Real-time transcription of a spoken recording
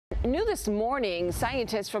New this morning,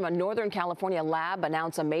 scientists from a Northern California lab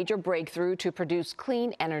announced a major breakthrough to produce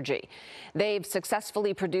clean energy. They've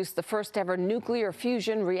successfully produced the first ever nuclear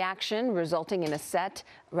fusion reaction, resulting in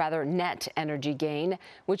a net energy gain,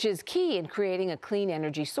 which is key in creating a clean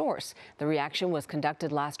energy source. The reaction was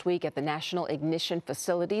conducted last week at the National Ignition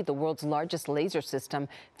Facility, the world's largest laser system.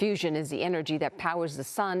 Fusion is the energy that powers the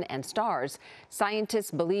sun and stars.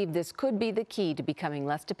 Scientists believe this could be the key to becoming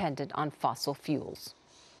less dependent on fossil fuels.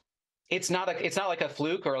 It's not like a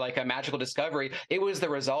fluke or like a magical discovery. It was the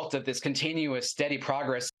result of this continuous, steady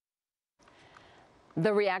progress.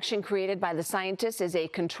 The reaction created by the scientists is a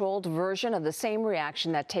controlled version of the same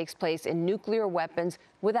reaction that takes place in nuclear weapons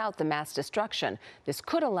without the mass destruction. This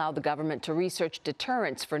could allow the government to research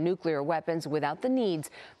deterrents for nuclear weapons without the needs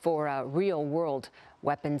for real-world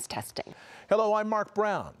weapons testing. Hello, I'm Mark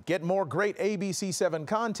Brown. Get more great ABC7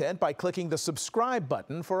 content by clicking the subscribe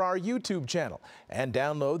button for our YouTube channel and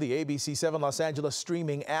download the ABC7 Los Angeles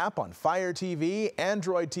streaming app on Fire TV,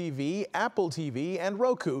 Android TV, Apple TV, and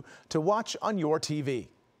Roku to watch on your TV.